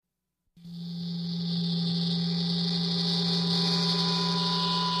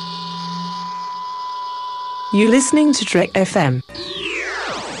You're listening to Trek FM.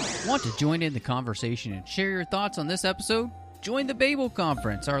 Want to join in the conversation and share your thoughts on this episode? Join the Babel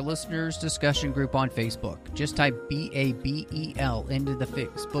Conference, our listeners' discussion group on Facebook. Just type BABEL into the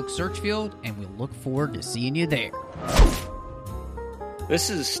Facebook search field, and we'll look forward to seeing you there. This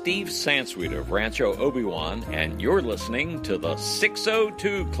is Steve Sansweet of Rancho Obi-Wan, and you're listening to the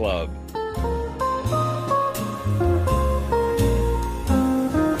 602 Club.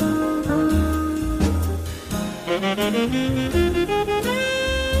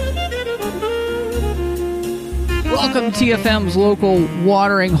 Welcome to TFM's local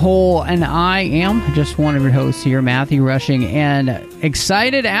watering hole, and I am just one of your hosts here, Matthew Rushing, and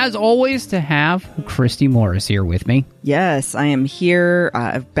excited as always to have Christy Morris here with me. Yes, I am here.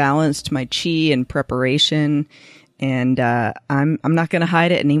 I've balanced my chi in preparation, and I'm not going to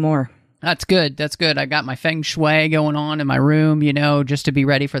hide it anymore. That's good. That's good. I got my feng shui going on in my room, just to be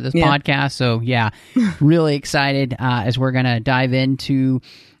ready for this podcast. So, yeah, really excited as we're going to dive into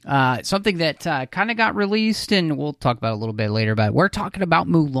something that kind of got released, and we'll talk about it a little bit later, but we're talking about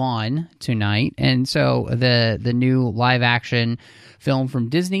Mulan tonight. And so the new live-action film from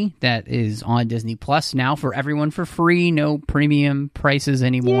Disney that is on Disney Plus now for everyone for free. No premium prices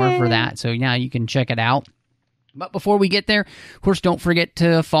anymore for that. So, now you can check it out. But before we get there, of course, don't forget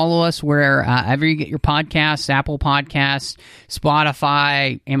to follow us wherever you get your podcasts, Apple Podcasts,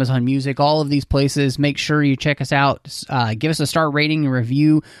 Spotify, Amazon Music, all of these places. Make sure you check us out. Give us a star rating and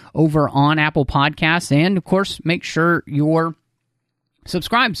review over on Apple Podcasts. And, of course, make sure you're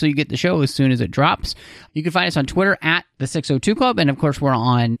subscribe so you get the show as soon as it drops. You can find us on Twitter at the 602 Club, and of course we're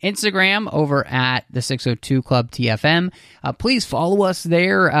on Instagram over at the 602 Club TFM. Please follow us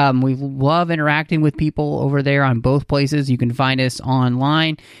there. We love interacting with people over there on both places. You can find us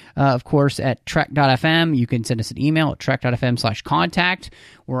online, of course, at trek.fm. You can send us an email at trek.fm/contact.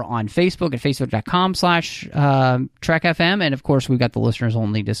 We're on Facebook at facebook.com/trekfm. And of course, we've got the listeners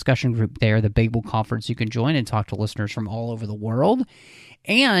only discussion group there, the Babel Conference. You can join and talk to listeners from all over the world.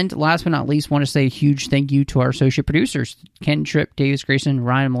 And last but not least, want to say a huge thank you to our associate producers, Ken Tripp, Davis Grayson,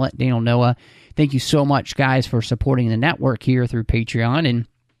 Ryan Millett, Daniel Noah. Thank you so much, guys, for supporting the network here through Patreon. And,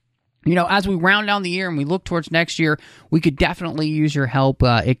 as we round down the year and we look towards next year, we could definitely use your help.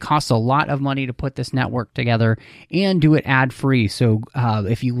 It costs a lot of money to put this network together and do it ad-free. So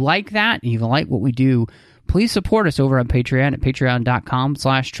if you like that, and you like what we do, please support us over on Patreon at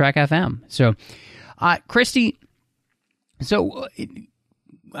patreon.com/trekfm. So, Christy,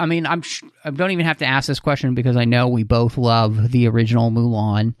 I don't even have to ask this question because I know we both love the original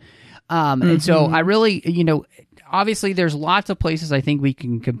Mulan. And so I really, obviously there's lots of places I think we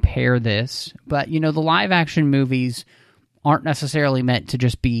can compare this, but, the live action movies aren't necessarily meant to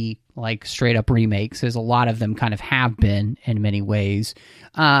just be like straight up remakes, as a lot of them kind of have been in many ways.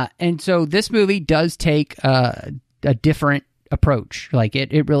 And so this movie does take a different approach. Like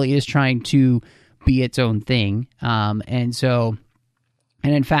it really is trying to be its own thing.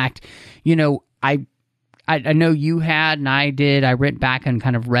 And in fact, I know you had, and I did, I went back and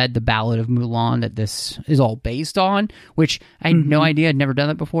kind of read the Ballad of Mulan that this is all based on, which I had no idea, I'd never done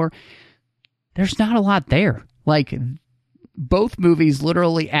that before. There's not a lot there. Like, both movies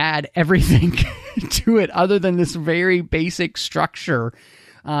literally add everything to it other than this very basic structure.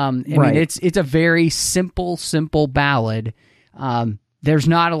 I mean, it's a very simple ballad. There's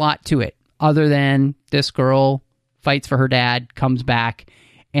not a lot to it other than this girl fights for her dad, comes back.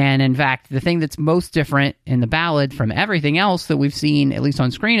 And in fact, the thing that's most different in the ballad from everything else that we've seen, at least on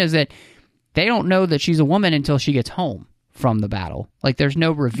screen, is that they don't know that she's a woman until she gets home from the battle. Like, there's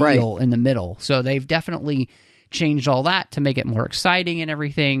no reveal in the middle. So they've definitely changed all that to make it more exciting and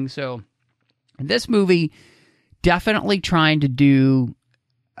everything. So this movie definitely trying to do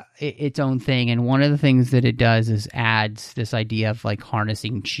its own thing. And one of the things that it does is adds this idea of like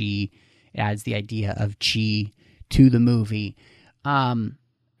harnessing chi. It adds the idea of chi to the movie.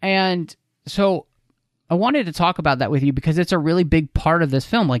 And so I wanted to talk about that with you because it's a really big part of this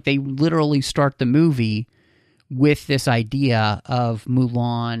film. Like, they literally start the movie with this idea of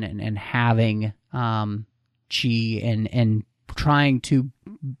Mulan and having chi and trying to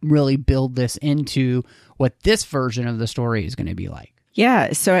really build this into what this version of the story is going to be like.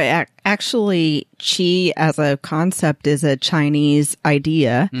 Yeah, so actually, qi as a concept is a Chinese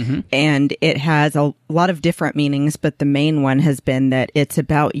idea, and it has a lot of different meanings, but the main one has been that it's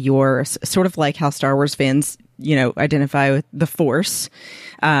about your, sort of like how Star Wars fans, identify with the Force,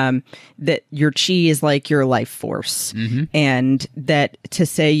 that your qi is like your life force, and that to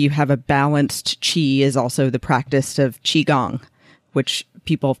say you have a balanced qi is also the practice of qigong, which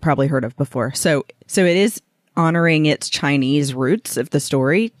people have probably heard of before. So it is honoring its Chinese roots of the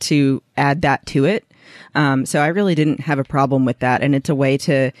story to add that to it. So I really didn't have a problem with that. And it's a way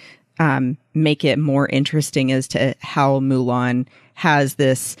to make it more interesting as to how Mulan has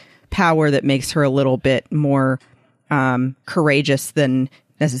this power that makes her a little bit more courageous than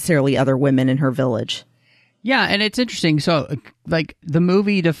necessarily other women in her village. Yeah, and it's interesting. So, like, the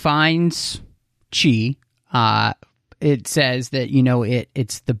movie defines chi. It says that, you know,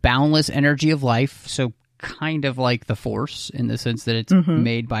 it's the boundless energy of life. So, kind of like the Force in the sense that it's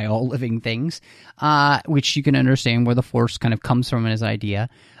made by all living things, which you can understand where the Force kind of comes from as idea.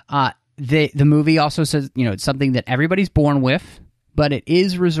 The movie also says, you know, it's something that everybody's born with, but it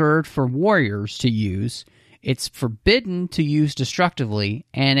is reserved for warriors to use. It's forbidden to use destructively,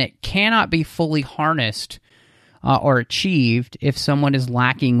 and it cannot be fully harnessed or achieved if someone is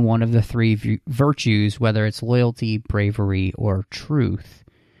lacking one of the three virtues, whether it's loyalty, bravery, or truth,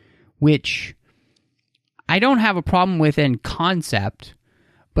 which I don't have a problem with in concept,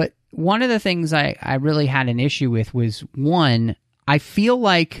 but one of the things I really had an issue with was, one, I feel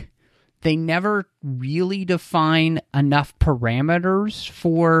like they never really define enough parameters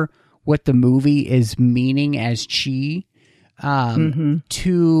for what the movie is meaning as chi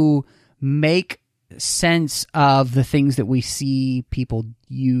to make sense of the things that we see people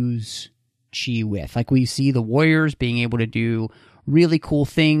use chi with. Like, we see the warriors being able to do really cool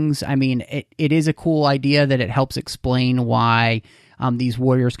things. I mean, it is a cool idea that it helps explain why these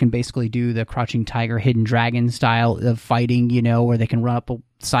warriors can basically do the Crouching Tiger, Hidden Dragon style of fighting, you know, where they can run up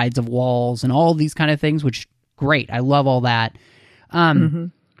sides of walls and all these kind of things, which, great. I love all that.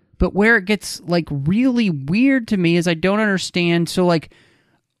 But where it gets, like, really weird to me is I don't understand. So, like,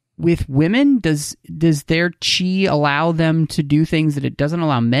 with women, does their chi allow them to do things that it doesn't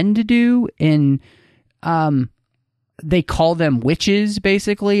allow men to do? And they call them witches,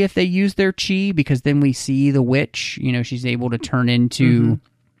 basically, if they use their chi, because then we see the witch, you know, she's able to turn into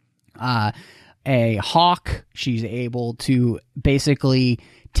a hawk. She's able to basically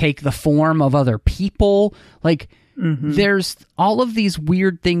take the form of other people. Like, there's all of these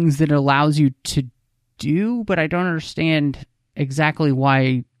weird things that it allows you to do, but I don't understand exactly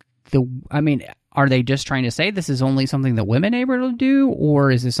why are they just trying to say this is only something that women are able to do,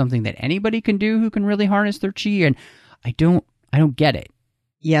 or is this something that anybody can do who can really harness their chi? And I don't get it.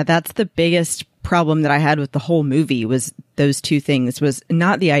 Yeah, that's the biggest problem that I had with the whole movie, was those two things. Was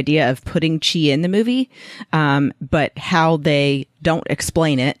not the idea of putting chi in the movie, but how they don't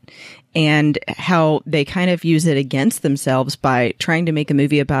explain it and how they kind of use it against themselves by trying to make a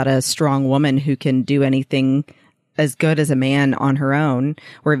movie about a strong woman who can do anything as good as a man on her own,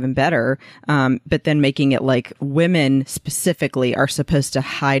 or even better, but then making it like women specifically are supposed to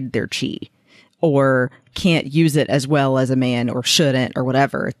hide their chi or can't use it as well as a man, or shouldn't, or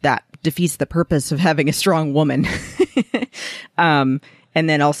whatever. That defeats the purpose of having a strong woman. And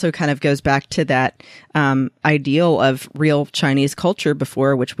then also kind of goes back to that ideal of real Chinese culture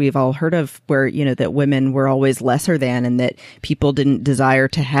before, which we've all heard of, where, you know, that women were always lesser than, and that people didn't desire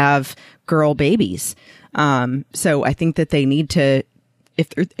to have girl babies. So I think that they need to,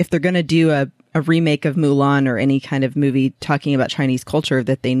 if they're going to do a remake of Mulan or any kind of movie talking about Chinese culture,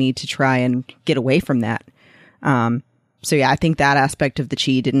 that they need to try and get away from that. So yeah, I think that aspect of the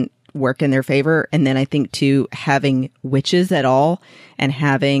chi didn't work in their favor. And then I think too, having witches at all and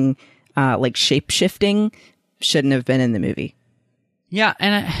having like shape shifting shouldn't have been in the movie. Yeah,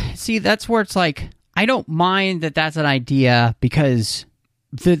 and see, that's where it's like, I don't mind that that's an idea, because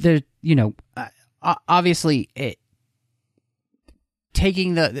the you know, obviously it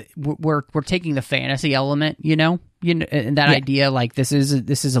taking we're taking the fantasy element, you know, and that idea, like, this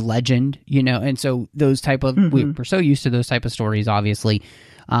is a legend, you know, and so those type of we're so used to those type of stories, obviously,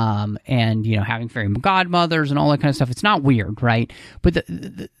 and, you know, having fairy godmothers and all that kind of stuff. It's not weird, right? But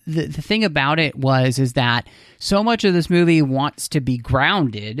the thing about it is that so much of this movie wants to be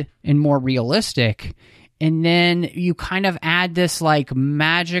grounded and more realistic. And then you kind of add this, like,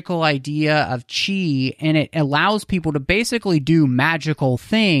 magical idea of chi, and it allows people to basically do magical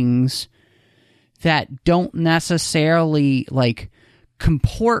things that don't necessarily, like,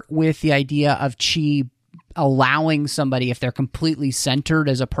 comport with the idea of chi allowing somebody, if they're completely centered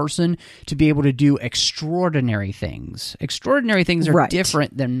as a person, to be able to do extraordinary things. Extraordinary things are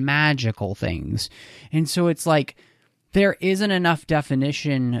different than magical things. And so it's like, there isn't enough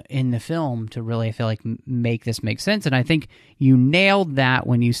definition in the film to really, I feel like, make this make sense. And I think you nailed that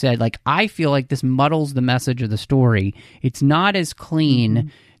when you said, like, I feel like this muddles the message of the story. It's not as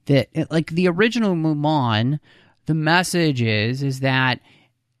clean that, like, the original Mulan, the message is that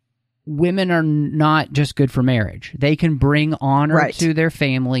women are not just good for marriage. They can bring honor Right. to their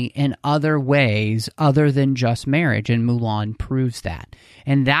family in other ways other than just marriage, and Mulan proves that.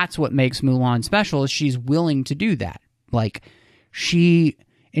 And that's what makes Mulan special, is she's willing to do that. Like, for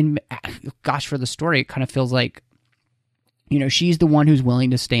the story, it kind of feels like, she's the one who's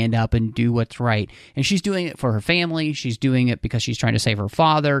willing to stand up and do what's right. And she's doing it for her family. She's doing it because she's trying to save her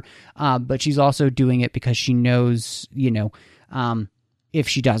father. But she's also doing it because she knows, if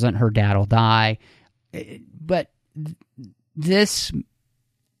she doesn't, her dad will die. But this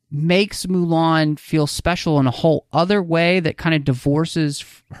makes Mulan feel special in a whole other way that kind of divorces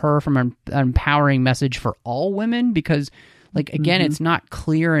her from an empowering message for all women. Because, again, it's not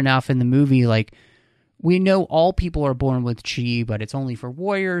clear enough in the movie, we know all people are born with chi, but it's only for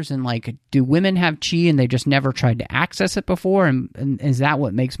warriors. And do women have chi and they just never tried to access it before? And is that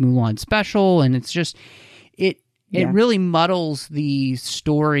what makes Mulan special? And it's just, it really muddles the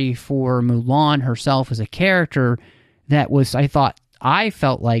story for Mulan herself as a character that was, I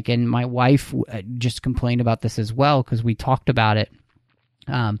felt like, and my wife just complained about this as well, because we talked about it.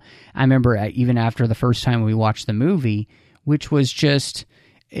 I remember even after the first time we watched the movie, which was just,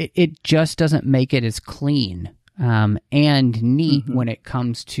 it just doesn't make it as clean and neat when it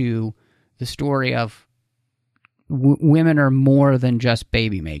comes to the story of women are more than just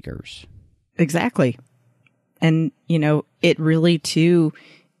baby makers. Exactly. And, it really, too,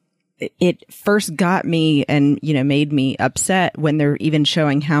 it first got me and, made me upset when they're even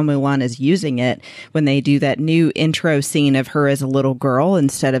showing how Mulan is using it, when they do that new intro scene of her as a little girl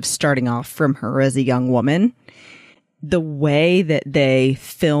instead of starting off from her as a young woman. The way that they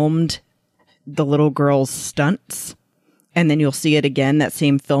filmed the little girl's stunts, and then you'll see it again, that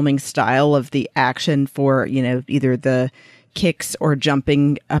same filming style of the action for, either the kicks or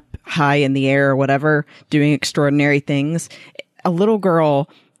jumping up high in the air or whatever, doing extraordinary things. A little girl,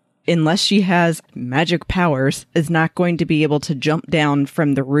 unless she has magic powers, is not going to be able to jump down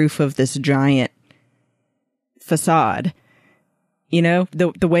from the roof of this giant facade.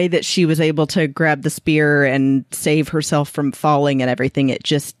 The way that she was able to grab the spear and save herself from falling and everything, it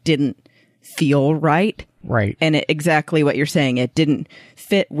just didn't feel right. Right. And exactly what you're saying, it didn't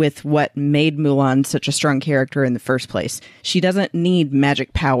fit with what made Mulan such a strong character in the first place. She doesn't need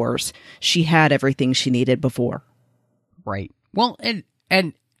magic powers. She had everything she needed before. Right. Well, and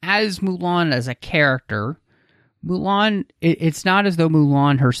as Mulan as a character, Mulan, it's not as though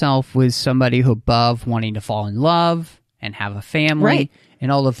Mulan herself was somebody who above wanting to fall in love and have a family, right,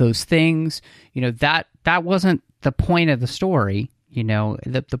 and all of those things. That wasn't the point of the story.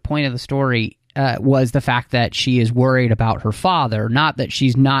 The point of the story was the fact that she is worried about her father, not that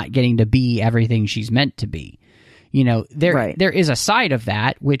she's not getting to be everything she's meant to be. There is a side of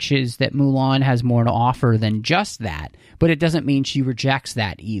that, which is that Mulan has more to offer than just that, but it doesn't mean she rejects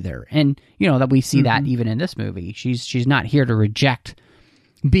that either. And, that we see that even in this movie. She's not here to reject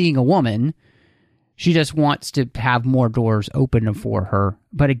being a woman. She just wants to have more doors open for her.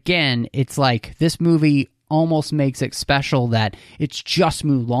 But again, it's like this movie almost makes it special that it's just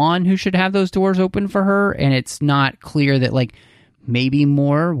Mulan who should have those doors open for her, and it's not clear that maybe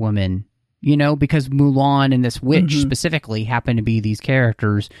more women, because Mulan and this witch specifically happen to be these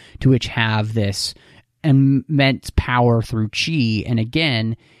characters to which have this immense power through chi. And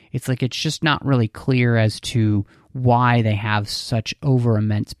again, it's just not really clear as to why they have such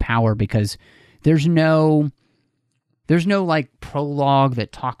immense power, because there's no prologue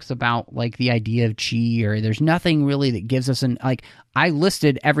that talks about the idea of chi, or there's nothing really that gives us I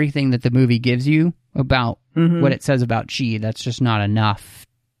listed everything that the movie gives you about what it says about chi. That's just not enough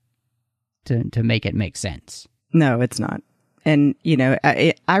to make it make sense. No, it's not. And,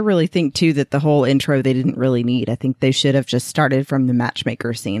 I really think, too, that the whole intro they didn't really need. I think they should have just started from the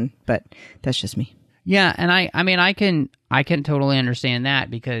matchmaker scene, but that's just me. Yeah, and I can totally understand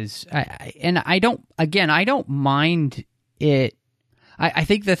that, because I don't mind it. I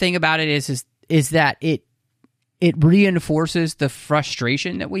think the thing about it is that it reinforces the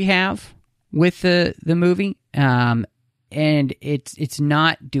frustration that we have with the movie, and it's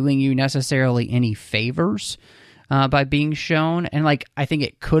not doing you necessarily any favors by being shown. And I think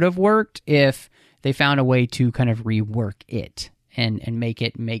it could have worked if they found a way to kind of rework it and make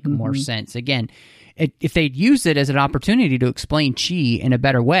it make more sense. Again, if they'd used it as an opportunity to explain chi in a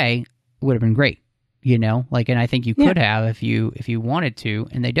better way, it would have been great, and I think you could have if you wanted to,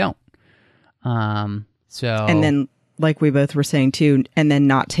 and they don't. So, and then, like we both were saying too, and then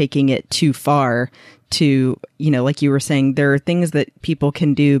not taking it too far to, like you were saying, there are things that people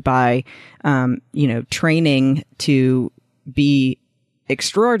can do by, training to be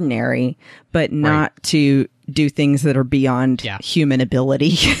extraordinary, but not to do things that are beyond human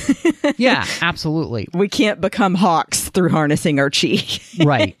ability. Yeah, absolutely. We can't become hawks through harnessing our chi.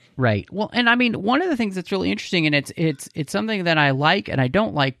 Right. Well, and I mean, one of the things that's really interesting, and it's something that I like and I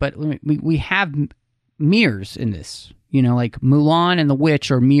don't like, but we have mirrors in this. You know, like Mulan and the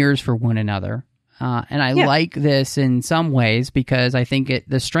witch are mirrors for one another. And I like this in some ways because I think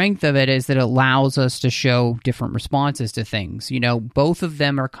the strength of it is that it allows us to show different responses to things. You know, both of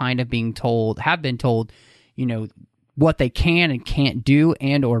them are kind of have been told, you know, what they can and can't do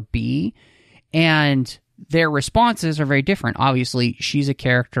and or be. And their responses are very different. Obviously, she's a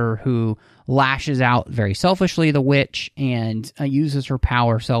character who lashes out very selfishly, the witch, and uses her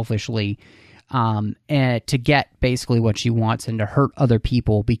power selfishly and to get basically what she wants and to hurt other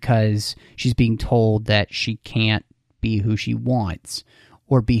people because she's being told that she can't be who she wants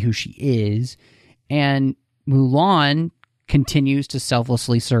or be who she is. And Mulan continues to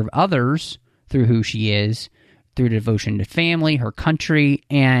selflessly serve others through who she is, through devotion to family, her country,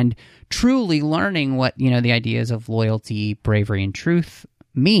 and truly learning what, you know, the ideas of loyalty, bravery, and truth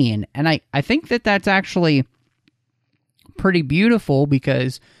mean. And I think that that's actually pretty beautiful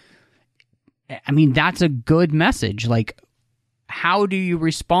because, I mean, that's a good message. Like, how do you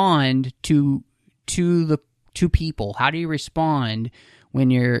respond to people? How do you respond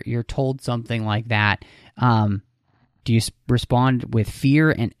when you're told something like that? Do you respond with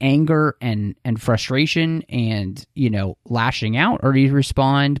fear and anger and frustration and, you know, lashing out? Or do you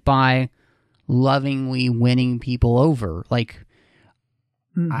respond by lovingly winning people over? Like,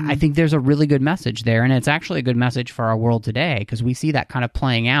 I think there's a really good message there. And it's actually a good message for our world today because we see that kind of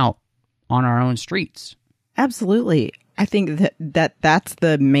playing out on our own streets. Absolutely. I think that's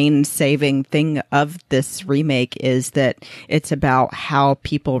the main saving thing of this remake is that it's about how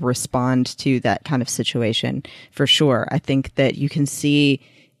people respond to that kind of situation, for sure. I think that you can see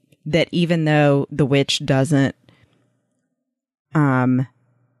that even though the witch doesn't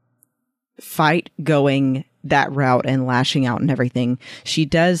fight going that route and lashing out and everything, she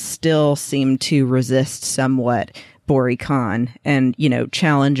does still seem to resist somewhat Bori Khan and, you know,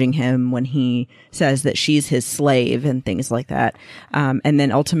 challenging him when he says that she's his slave and things like that. And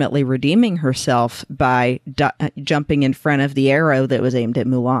then ultimately redeeming herself by jumping in front of the arrow that was aimed at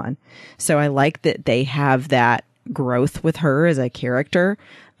Mulan. So I like that they have that growth with her as a character.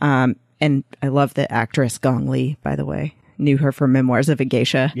 And I love the actress Gong Li, by the way. Knew her from Memoirs of a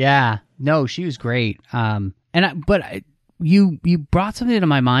Geisha. Yeah. No, she was great. You brought something to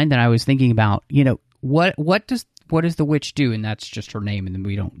my mind that I was thinking about. You know, what does the witch do? And that's just her name, and then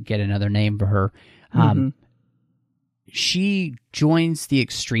we don't get another name for her. She joins the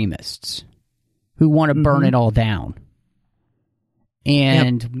extremists who want to burn it all down.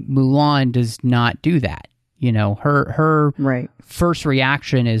 And Mulan does not do that. You know, her first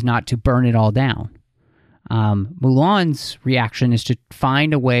reaction is not to burn it all down. Mulan's reaction is to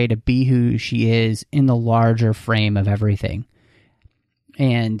find a way to be who she is in the larger frame of everything.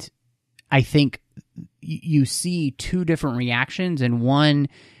 And I think you see two different reactions, and one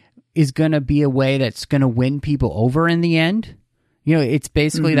is going to be a way that's going to win people over in the end. You know, it's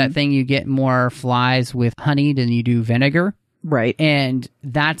basically that thing, you get more flies with honey than you do vinegar. Right. And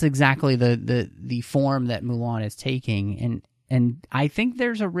that's exactly the form that Mulan is taking. And I think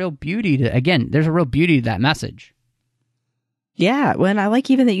there's a real beauty to that message. Yeah, well, and I like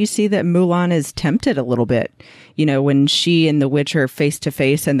even that you see that Mulan is tempted a little bit. You know, when she and the witch are face to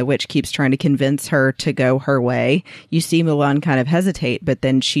face and the witch keeps trying to convince her to go her way, you see Mulan kind of hesitate, but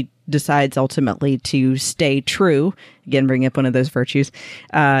then she decides ultimately to stay true, again, bring up one of those virtues,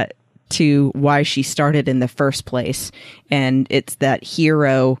 to why she started in the first place. And it's that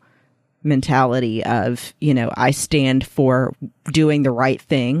hero mentality of, you know, I stand for doing the right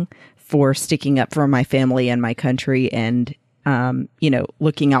thing, for sticking up for my family and my country, and you know,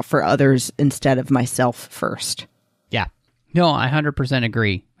 looking out for others instead of myself first. Yeah. No, I 100%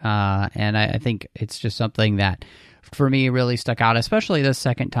 agree. And I think it's just something that, for me, really stuck out, especially the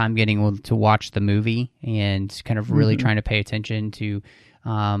second time getting to watch the movie and kind of really trying to pay attention to,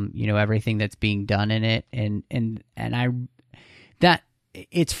 you know, everything that's being done in it.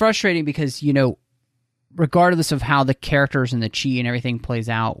 It's frustrating because, you know, regardless of how the characters and the chi and everything plays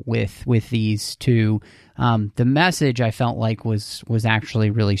out with these two, the message I felt like was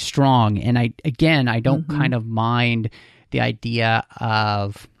actually really strong. And I don't kind of mind the idea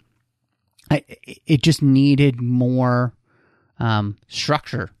of it just needed more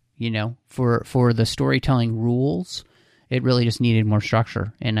structure, you know, for the storytelling rules. It really just needed more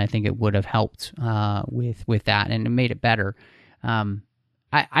structure, and I think it would have helped with that, and it made it better.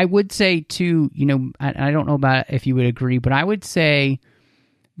 I would say, too, you know, I don't know about if you would agree, but I would say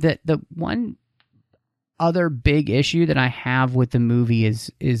that the one other big issue that I have with the movie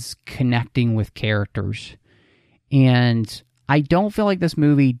is connecting with characters. And I don't feel like this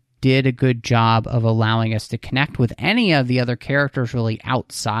movie did a good job of allowing us to connect with any of the other characters really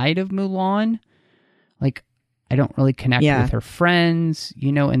outside of Mulan. Like, I don't really connect with her friends,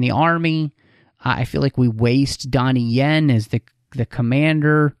 you know, in the army. I feel like we waste Donnie Yen as the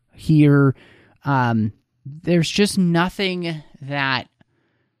commander here. There's just nothing that,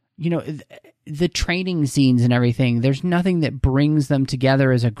 you know, the training scenes and everything, there's nothing that brings them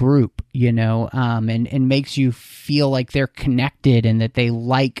together as a group, you know, and makes you feel like they're connected and that they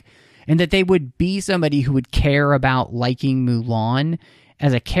like, and that they would be somebody who would care about liking Mulan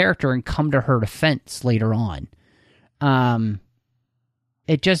as a character and come to her defense later on.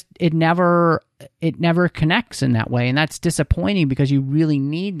 It never connects in that way, and that's disappointing because you really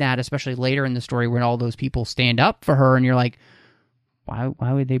need that, especially later in the story when all those people stand up for her and you're like,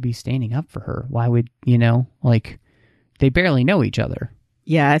 why would they be standing up for her? Why would, you know, like, they barely know each other.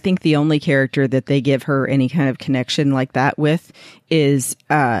 Yeah, I think the only character that they give her any kind of connection like that with is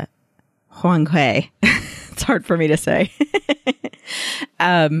Huang Hui. It's hard for me to say.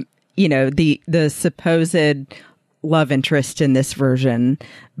 You know, the supposed love interest in this version,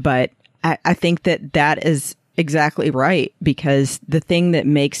 but I think that is exactly right, because the thing that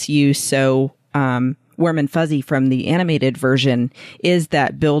makes you so warm and fuzzy from the animated version is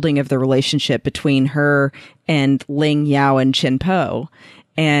that building of the relationship between her and Ling Yao and Chen Po.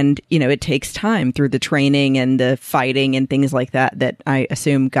 And, you know, it takes time through the training and the fighting and things like that I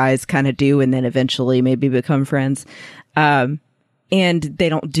assume guys kind of do and then eventually maybe become friends. And they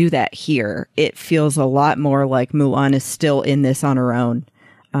don't do that here. It feels a lot more like Mulan is still in this on her own.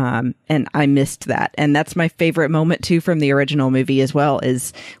 And I missed that. And that's my favorite moment too from the original movie as well,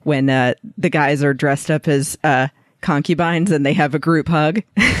 is when the guys are dressed up as concubines and they have a group hug.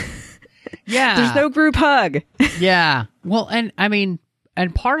 Yeah. There's no group hug. Yeah. Well, and I mean,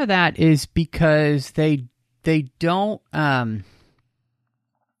 and part of that is because they don't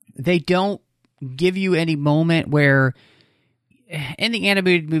give you any moment where, in the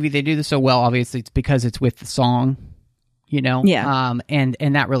animated movie they do this so well, obviously it's because it's with the song, you know? Yeah. And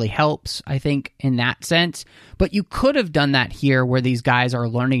that really helps, I think, in that sense. But you could have done that here where these guys are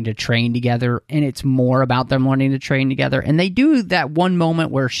learning to train together and it's more about them learning to train together. And they do that one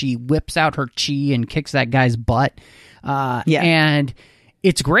moment where she whips out her chi and kicks that guy's butt. And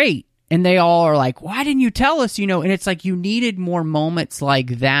it's great. And they all are like, why didn't you tell us, you know? And it's like, you needed more moments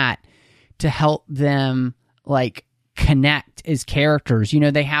like that to help them, like, connect as characters. You know,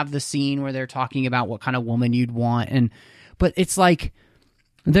 they have the scene where they're talking about what kind of woman you'd want, but it's like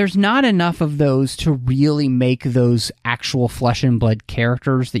there's not enough of those to really make those actual flesh and blood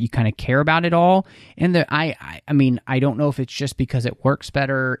characters that you kind of care about at all. And I mean, I don't know if it's just because it works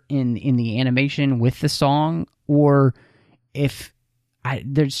better in the animation with the song, or if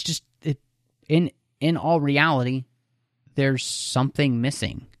there's just in all reality, there's something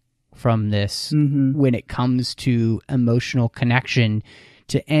missing from this when it comes to emotional connection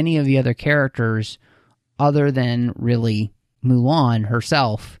to any of the other characters other than really Mulan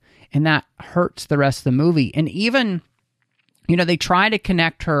herself. And that hurts the rest of the movie. And even, you know, they try to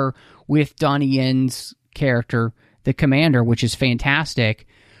connect her with Donnie Yen's character, the commander, which is fantastic.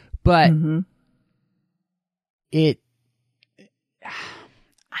 But I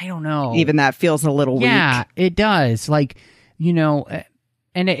don't know. Even that feels a little weak. Yeah, it does. Like, you know,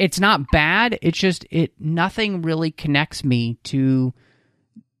 and it's not bad. It's just nothing really connects me to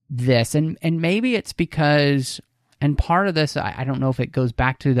this, and maybe it's because, and part of this, I don't know if it goes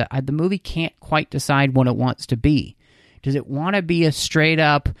back to the movie can't quite decide what it wants to be. Does it want to be a straight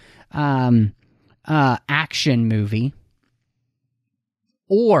up action movie,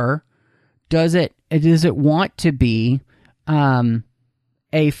 or does it want to be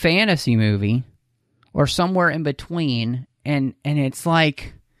a fantasy movie, or somewhere in between? And it's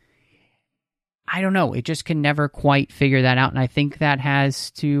like, I don't know. It just can never quite figure that out. And I think that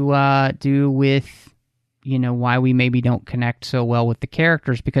has to do with, you know, why we maybe don't connect so well with the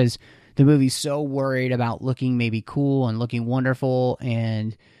characters, because the movie's so worried about looking maybe cool and looking wonderful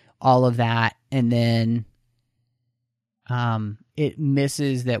and all of that. And then it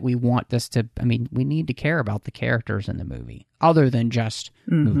misses that we want this to, I mean, we need to care about the characters in the movie other than just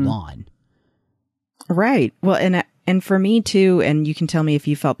Mulan. Right. Well, and for me too, and you can tell me if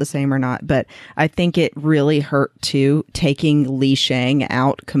you felt the same or not, but I think it really hurt too, taking Li Shang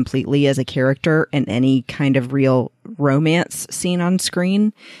out completely as a character in any kind of real romance scene on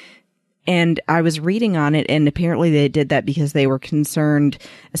screen. And I was reading on it, and apparently they did that because they were concerned,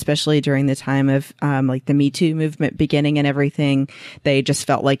 especially during the time of like the Me Too movement beginning and everything. They just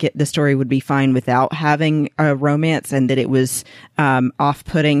felt like the story would be fine without having a romance, and that it was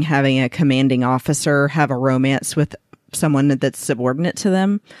off-putting having a commanding officer have a romance with someone that's subordinate to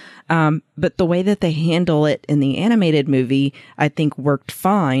them. But the way that they handle it in the animated movie, I think worked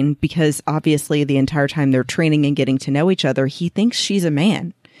fine, because obviously the entire time they're training and getting to know each other, he thinks she's a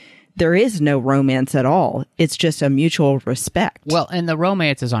man. There is no romance at all. It's just a mutual respect. Well, and the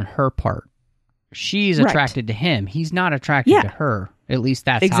romance is on her part. She's attracted to him. He's not attracted to her. At least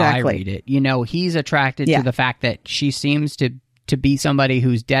that's how I read it. You know, he's attracted to the fact that she seems to be somebody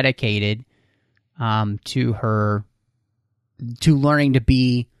who's dedicated to her, to learning to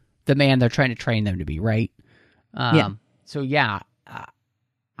be the man they're trying to train them to be, right? So,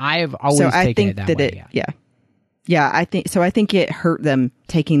 I've always taken it that way. Yeah, I think it hurt them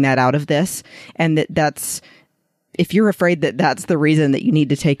taking that out of this, and that's, if you're afraid that that's the reason that you need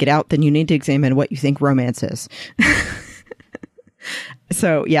to take it out, then you need to examine what you think romance is.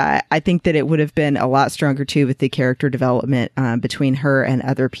 So yeah, I think that it would have been a lot stronger too with the character development between her and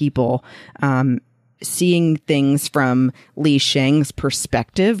other people. Seeing things from Li Shang's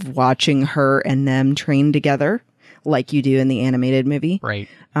perspective, watching her and them train together like you do in the animated movie. Right.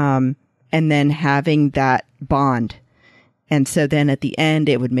 And then having that bond. And so then at the end,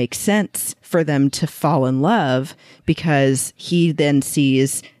 it would make sense for them to fall in love, because he then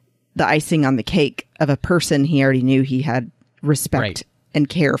sees the icing on the cake of a person he already knew he had respect and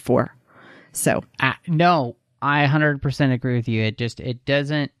care for. So no, I 100% agree with you. It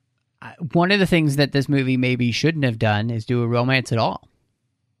doesn't. One of the things that this movie maybe shouldn't have done is do a romance at all,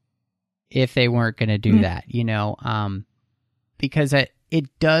 if they weren't going to do that, you know, because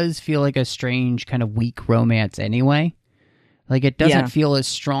it does feel like a strange kind of weak romance anyway. Like, it doesn't feel as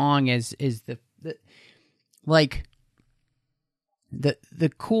strong as the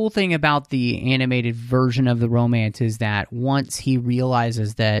cool thing about the animated version of the romance is that once he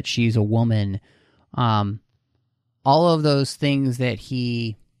realizes that she's a woman, all of those things that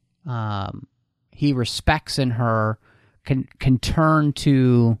he respects in her can turn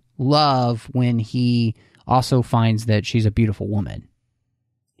to love when he also finds that she's a beautiful woman.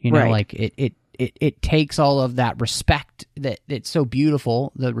 You know, like it takes all of that respect that it's so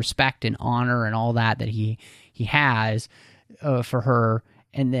beautiful, the respect and honor and all that he has for her,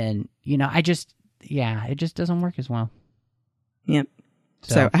 and then, you know, it just doesn't work as well. Yep.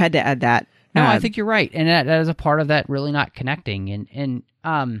 So I had to add that. No, I think you're right, and that is a part of that really not connecting, and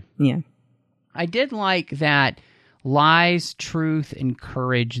I did like that lies, truth, and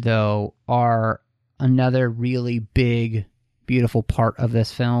courage, though, are another really big, beautiful part of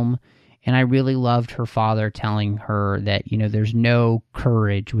this film. And I really loved her father telling her that, you know, there's no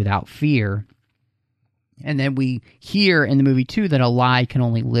courage without fear. And then we hear in the movie, too, that a lie can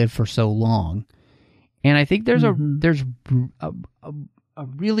only live for so long. And I think there's a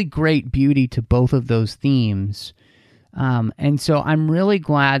really great beauty to both of those themes. And so I'm really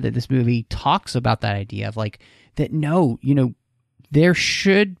glad that this movie talks about that idea of, like, that no, you know, there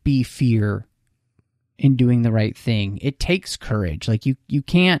should be fear in doing the right thing. It takes courage. Like, you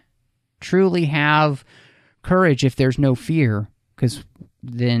can't truly have courage if there's no fear, because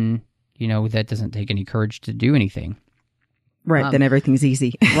then, you know, that doesn't take any courage to do anything. Right. Then everything's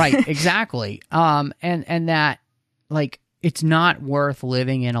easy. Right. Exactly. And that, like, it's not worth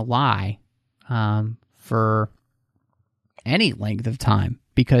living in a lie for any length of time,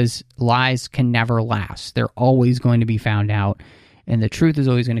 because lies can never last. They're always going to be found out, and the truth is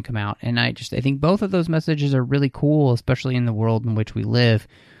always going to come out. And I think both of those messages are really cool, especially in the world in which we live,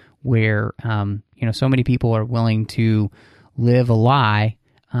 where, you know, so many people are willing to live a lie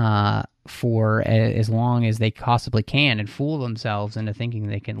for as long as they possibly can and fool themselves into thinking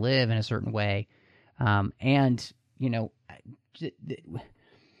they can live in a certain way. And, you know,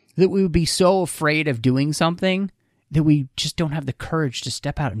 that we would be so afraid of doing something that we just don't have the courage to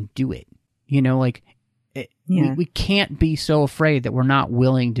step out and do it. You know, like, we can't be so afraid that we're not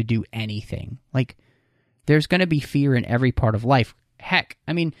willing to do anything. Like, there's going to be fear in every part of life. Heck,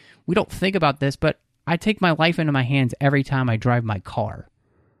 I mean, we don't think about this, but I take my life into my hands every time I drive my car.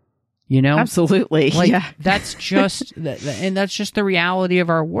 You know? Absolutely. Like, that's just, and that's just the reality of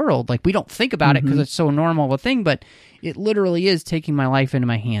our world. Like, we don't think about it because it's so normal a thing, but it literally is taking my life into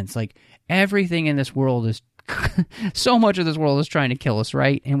my hands. Like, everything in this world is so much of this world is trying to kill us,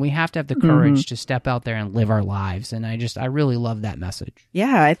 right? And we have to have the courage to step out there and live our lives. And I really love that message.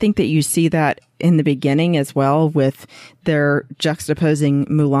 Yeah, I think that you see that in the beginning as well, with their juxtaposing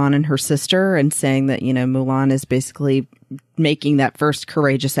Mulan and her sister and saying that, Mulan is basically making that first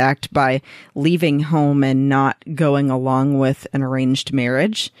courageous act by leaving home and not going along with an arranged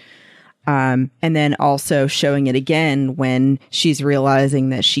marriage. And then also showing it again when she's realizing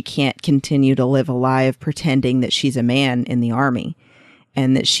that she can't continue to live a life pretending that she's a man in the army,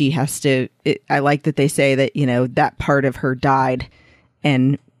 and that she has to, I like that they say that, that part of her died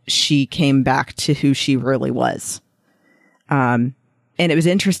and she came back to who she really was. And it was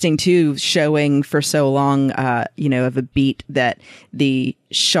interesting too, showing for so long, of a beat that the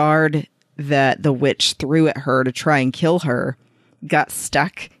shard that the witch threw at her to try and kill her got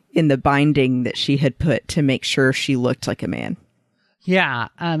stuck in the binding that she had put to make sure she looked like a man. Yeah,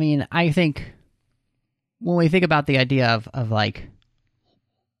 I mean, I think when we think about the idea of like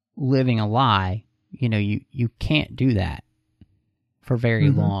living a lie, you can't do that for very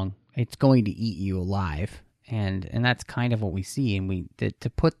long. It's going to eat you alive, and that's kind of what we see. And to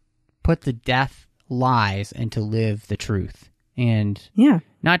put the death lies and to live the truth, and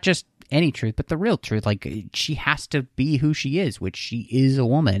not just any truth, but the real truth. Like, she has to be who she is, which she is a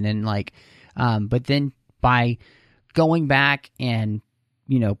woman. And like, but then by going back and,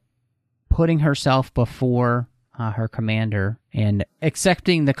 putting herself before her commander and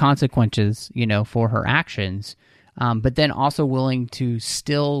accepting the consequences, for her actions, but then also willing to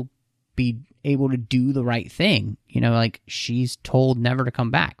still be able to do the right thing. Like, she's told never to come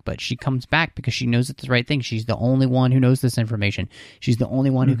back, but she comes back because she knows it's the right thing. She's the only one who knows this information. She's the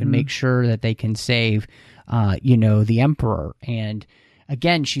only one who can make sure that they can save, the emperor. And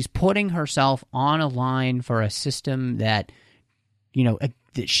again, she's putting herself on a line for a system that,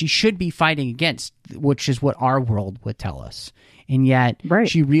 that she should be fighting against, which is what our world would tell us. And yet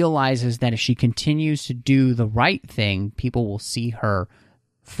she realizes that if she continues to do the right thing, people will see her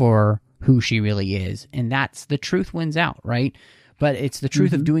for who she really is. And that's the truth wins out, right? But it's the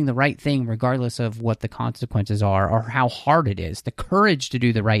truth of doing the right thing regardless of what the consequences are or how hard it is. The courage to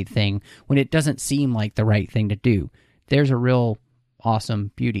do the right thing when it doesn't seem like the right thing to do. There's a real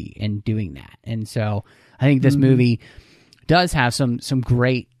awesome beauty in doing that. And so I think this movie does have some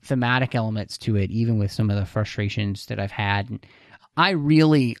great thematic elements to it, even with some of the frustrations that I've had. And I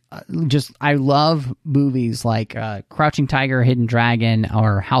really I love movies like Crouching Tiger, Hidden Dragon,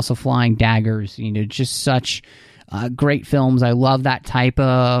 or House of Flying Daggers. Just such great films. I love that type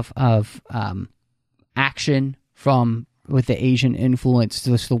of action with the Asian influence.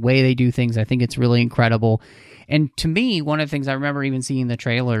 Just the way they do things, I think it's really incredible. And to me, one of the things I remember even seeing the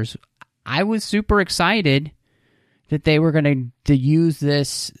trailers, I was super excited that they were going to use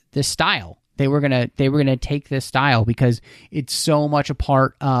this style. They were gonna take this style because it's so much a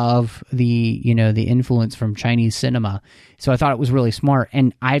part of the the influence from Chinese cinema. So I thought it was really smart.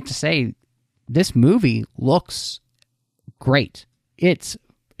 And I have to say, this movie looks great. It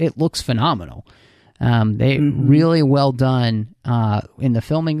looks phenomenal. They really well done in the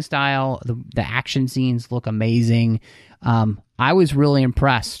filming style. The action scenes look amazing. I was really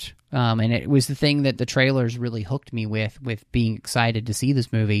impressed. And it was the thing that the trailers really hooked me with being excited to see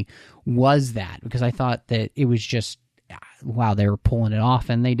this movie, was that, because I thought that it was just, wow, they were pulling it off,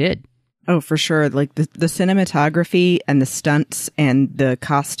 and they did. Oh, for sure. Like the cinematography and the stunts and the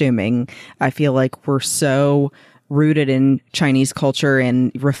costuming, I feel like were so rooted in Chinese culture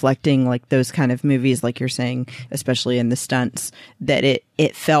and reflecting like those kind of movies, like you're saying, especially in the stunts, that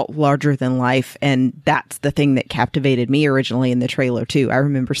it felt larger than life. And that's the thing that captivated me originally in the trailer too. I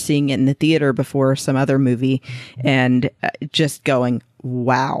remember seeing it in the theater before some other movie and just going,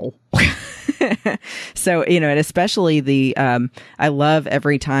 wow. So, and especially the, I love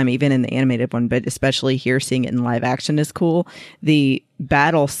every time, even in the animated one, but especially here seeing it in live action is cool. The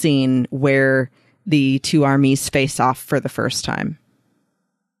battle scene where the two armies face off for the first time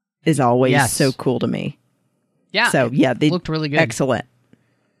is always so cool to me. Yeah. So yeah, they looked really good. Excellent.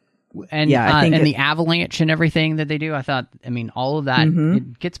 And yeah, I think the avalanche and everything that they do, I thought, all of that,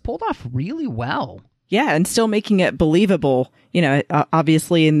 it gets pulled off really well. Yeah, and still making it believable.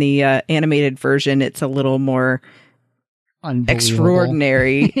 Obviously in the animated version, it's a little more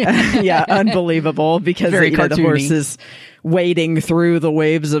extraordinary. Yeah, unbelievable, because the horse is wading through the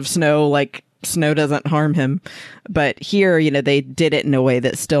waves of snow like snow doesn't harm him. But here, they did it in a way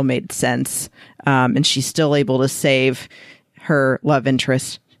that still made sense. And she's still able to save her love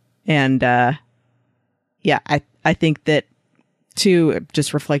interest. And I think that too,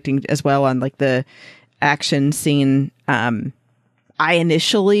 just reflecting as well on like the action scene, I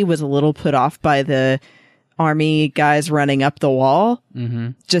initially was a little put off by the army guys running up the wall,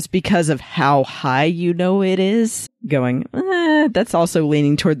 just because of how high it is, going, that's also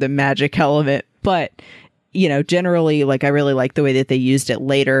leaning toward the magic element. But, generally, like, I really like the way that they used it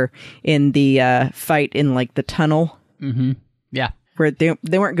later in the fight in, like, the tunnel. Mm-hmm. Yeah. Where they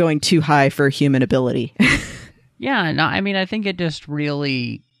weren't going too high for human ability. Yeah, no, I mean, I think it just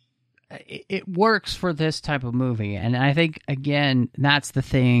really, it works for this type of movie. And I think, again, that's the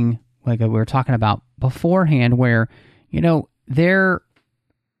thing, like we were talking about beforehand, where,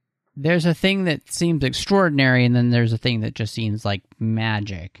 there's a thing that seems extraordinary, and then there's a thing that just seems like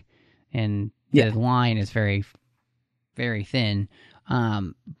magic. And the line is very, very thin.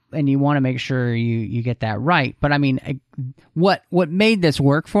 And you want to make sure you get that right. But I mean, what made this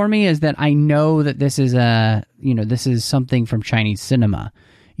work for me is that I know that this is this is something from Chinese cinema.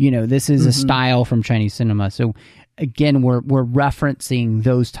 This is a style from Chinese cinema. So again, we're referencing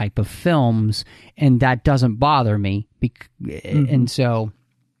those type of films, and that doesn't bother me. And so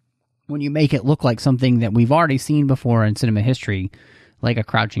when you make it look like something that we've already seen before in cinema history, like a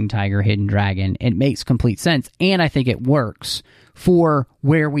Crouching Tiger, Hidden Dragon, it makes complete sense. And I think it works for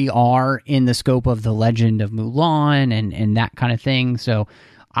where we are in the scope of the Legend of Mulan and that kind of thing. So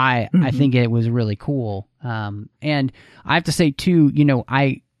I think it was really cool. And I have to say too,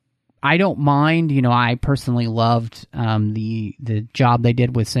 I don't mind, I personally loved the job they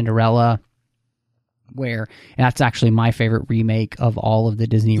did with Cinderella, where that's actually my favorite remake of all of the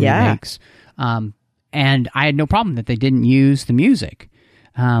Disney remakes. And I had no problem that they didn't use the music.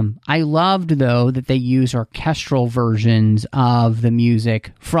 I loved, though, that they used orchestral versions of the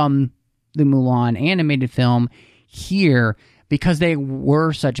music from the Mulan animated film here, because they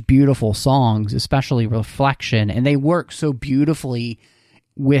were such beautiful songs, especially Reflection, and they work so beautifully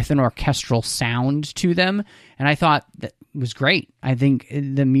with an orchestral sound to them. And I thought that was great. I think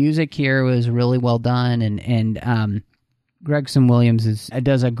the music here was really well done, and Gregson Williams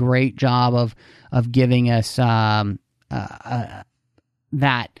does a great job of giving us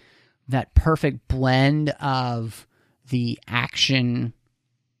that perfect blend of the action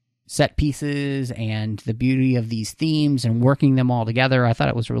set pieces and the beauty of these themes and working them all together. I thought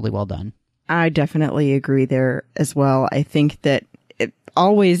it was really well done. I definitely agree there as well. I think that it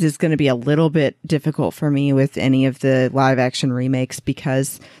always is going to be a little bit difficult for me with any of the live action remakes,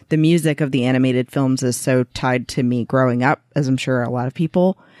 because the music of the animated films is so tied to me growing up, as I'm sure a lot of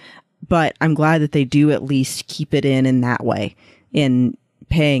people. But I'm glad that they do at least keep it in that way, in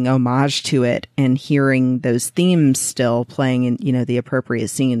paying homage to it and hearing those themes still playing in, the appropriate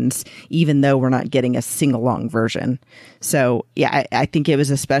scenes, even though we're not getting a sing-along version. So, yeah, I think it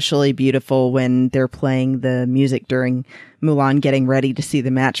was especially beautiful when they're playing the music during Mulan getting ready to see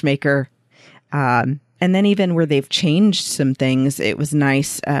the matchmaker. And then even where they've changed some things, it was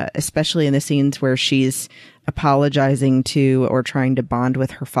nice, especially in the scenes where she's apologizing to or trying to bond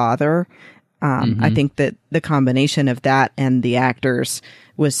with her father. I think that the combination of that and the actors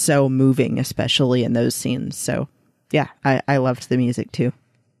was so moving, especially in those scenes. So, yeah, I loved the music too.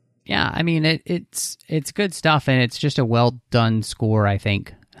 Yeah, I mean, it's good stuff, and it's just a well done score, I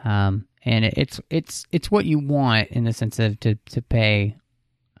think. And it's what you want, in the sense of to pay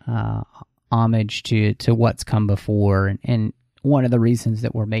homage to what's come before, and one of the reasons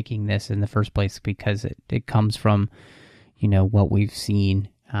that we're making this in the first place, because it comes from what we've seen.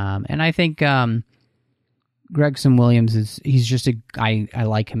 And I think Gregson Williams he's just I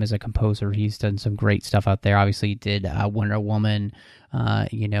like him as a composer. He's done some great stuff out there. Obviously, he did Wonder Woman, and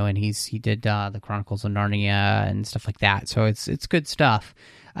he did the Chronicles of Narnia and stuff like that. So it's good stuff.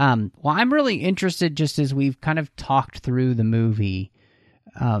 Well, I'm really interested, just as we've kind of talked through the movie,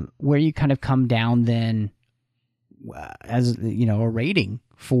 where you kind of come down then as a rating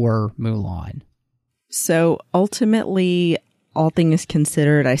for Mulan. So ultimately, all things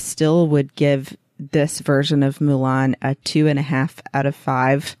considered, I still would give this version of Mulan a 2.5 out of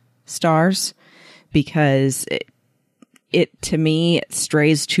 5 stars, because it to me, it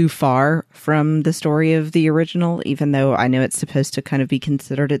strays too far from the story of the original, even though I know it's supposed to kind of be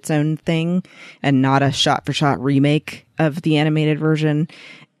considered its own thing and not a shot-for-shot remake of the animated version.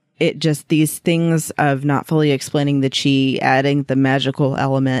 It just, these things of not fully explaining the chi, adding the magical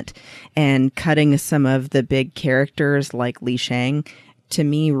element, and cutting some of the big characters like Li Shang, to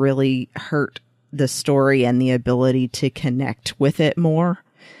me really hurt the story and the ability to connect with it more.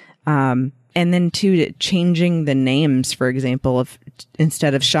 And then too, changing the names, for example, of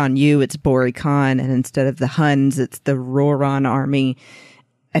instead of Shan Yu, it's Bori Khan, and instead of the Huns, it's the Roran army,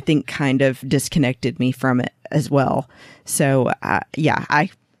 I think kind of disconnected me from it as well. So,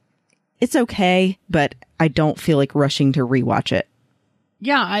 it's okay, but I don't feel like rushing to rewatch it.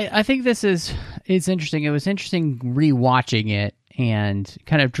 Yeah, I think this is it's interesting. It was interesting rewatching it and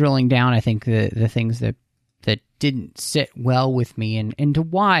kind of drilling down, I think, the things that didn't sit well with me and into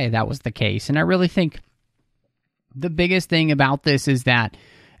why that was the case. And I really think the biggest thing about this is that,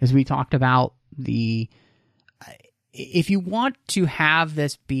 as we talked about, if you want to have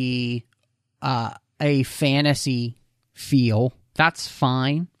this be a fantasy feel, that's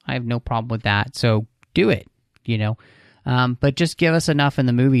fine. I have no problem with that. So do it, but just give us enough in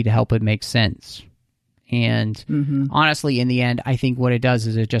the movie to help it make sense. And honestly, in the end, I think what it does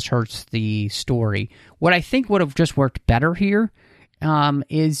is it just hurts the story. What I think would have just worked better here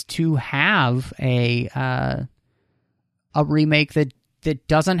is to have a remake that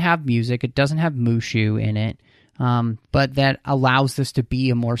doesn't have music, it doesn't have Mushu in it, but that allows this to be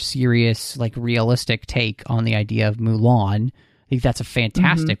a more serious, like realistic take on the idea of Mulan. I think that's a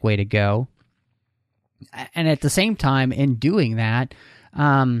fantastic way to go. And at the same time, in doing that,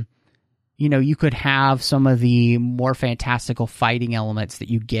 you could have some of the more fantastical fighting elements that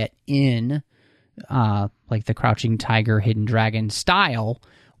you get in, like the Crouching Tiger, Hidden Dragon style,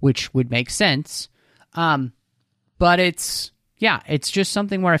 which would make sense. But it's just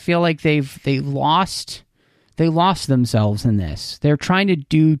something where I feel like they lost themselves in this. They're trying to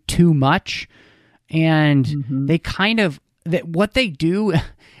do too much, and they kind of what they do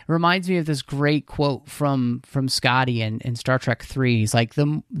reminds me of this great quote from Scotty in Star Trek 3. He's like,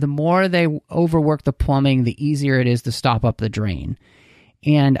 the more they overwork the plumbing, the easier it is to stop up the drain.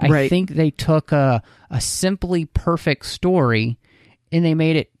 And I think they took a simply perfect story and they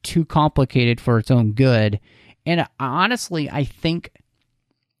made it too complicated for its own good. And honestly, I think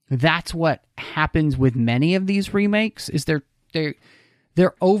that's what happens with many of these remakes, is they're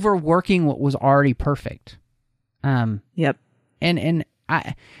overworking what was already perfect. Yep. And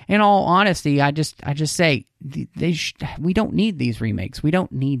I, in all honesty, I just say we don't need these remakes. We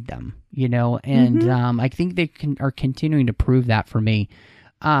don't need them, And I think they are continuing to prove that for me.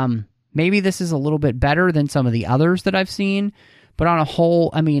 Maybe this is a little bit better than some of the others that I've seen, but on a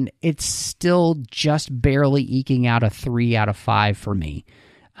whole, I mean, it's still just barely eking out a 3 out of 5 for me.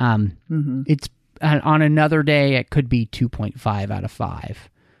 It's on another day, it could be 2.5 out of 5.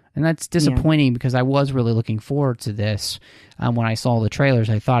 And that's disappointing because I was really looking forward to this. When I saw the trailers,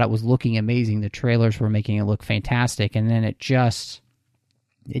 I thought it was looking amazing. The trailers were making it look fantastic. And then it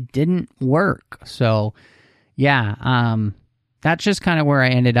didn't work. So, that's just kind of where I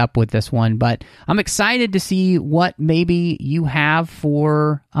ended up with this one. But I'm excited to see what maybe you have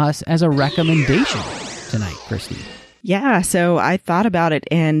for us as a recommendation tonight, Christy. Yeah, so I thought about it,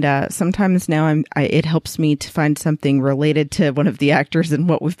 and sometimes now it helps me to find something related to one of the actors and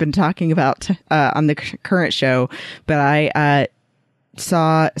what we've been talking about on the current show. But I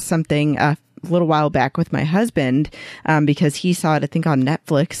saw something a little while back with my husband because he saw it, I think, on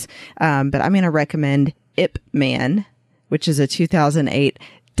Netflix. But I'm going to recommend Ip Man, which is a 2008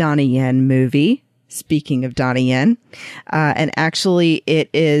 Donnie Yen movie. Speaking of Donnie Yen, and actually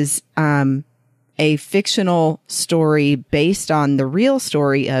it is a fictional story based on the real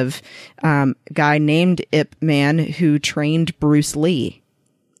story of a guy named Ip Man who trained Bruce Lee.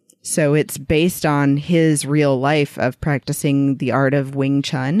 So it's based on his real life of practicing the art of Wing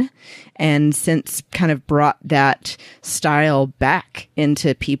Chun, and since kind of brought that style back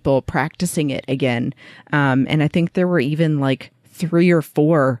into people practicing it again. And I think there were even like 3 or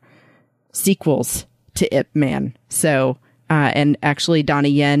 4 sequels to Ip Man. So and actually, Donnie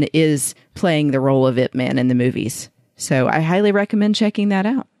Yen is playing the role of Ip Man in the movies. So I highly recommend checking that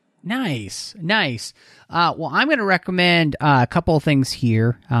out. Nice. Well, I'm going to recommend a couple of things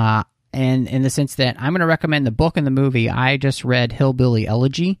here. And in the sense that I'm going to recommend the book and the movie. I just read Hillbilly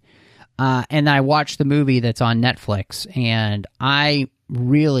Elegy. And I watched the movie that's on Netflix. And I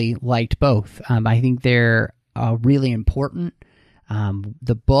really liked both. I think they're really important.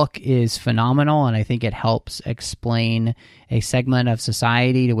 The book is phenomenal, and I think it helps explain a segment of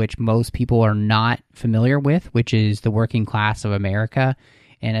society to which most people are not familiar with, which is the working class of America,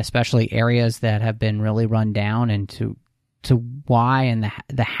 and especially areas that have been really run down, and to why and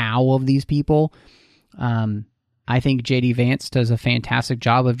the how of these people. I think J.D. Vance does a fantastic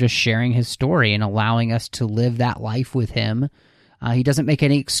job of just sharing his story and allowing us to live that life with him. He doesn't make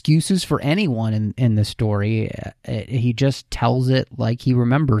any excuses for anyone in the story. He just tells it like he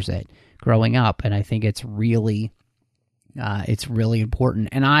remembers it growing up, and I think it's really important.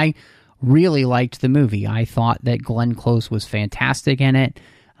 And I really liked the movie. I thought that Glenn Close was fantastic in it,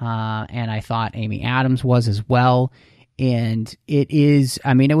 and I thought Amy Adams was as well. And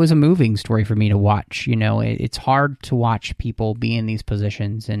it was a moving story for me to watch. It's hard to watch people be in these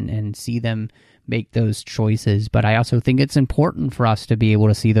positions and see them make those choices. But I also think it's important for us to be able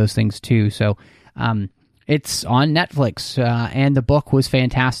to see those things too. So it's on Netflix, and the book was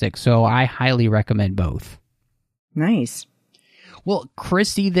fantastic. So I highly recommend both. Nice. Well,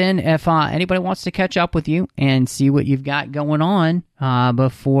 Christy, then, if anybody wants to catch up with you and see what you've got going on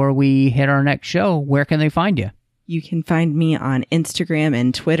before we hit our next show, where can they find you? You can find me on Instagram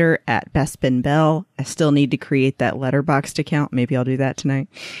and Twitter at Bespin Bell. I still need to create that Letterboxd account. Maybe I'll do that tonight.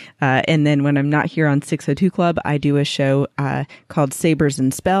 And then when I'm not here on 602 Club, I do a show called Sabers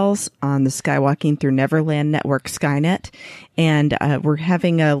and Spells on the Skywalking Through Neverland Network, Skynet. And we're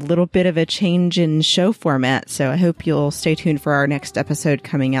having a little bit of a change in show format. So I hope you'll stay tuned for our next episode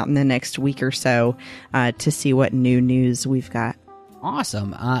coming out in the next week or so to see what new news we've got.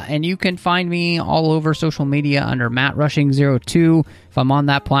 Awesome. And you can find me all over social media under MattRushing02. If I'm on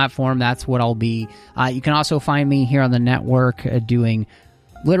that platform, that's what I'll be. You can also find me here on the network doing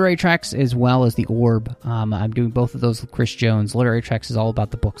Literary Treks as well as The Orb. I'm doing both of those with Chris Jones. Literary Treks is all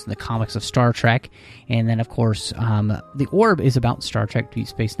about the books and the comics of Star Trek. And then, of course, The Orb is about Star Trek Deep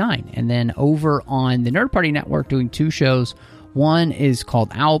Space Nine. And then over on the Nerd Party Network, doing two shows. One is called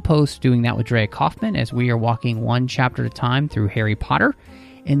Owlpost, doing that with Drea Kaufman as we are walking one chapter at a time through Harry Potter.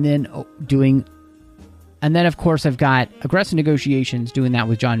 And then of course, I've got Aggressive Negotiations, doing that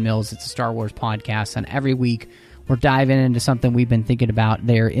with John Mills. It's a Star Wars podcast. And every week we're diving into something we've been thinking about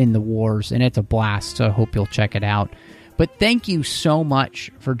there in the wars. And it's a blast. So I hope you'll check it out. But thank you so much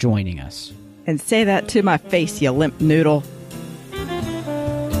for joining us. And say that to my face, you limp noodle.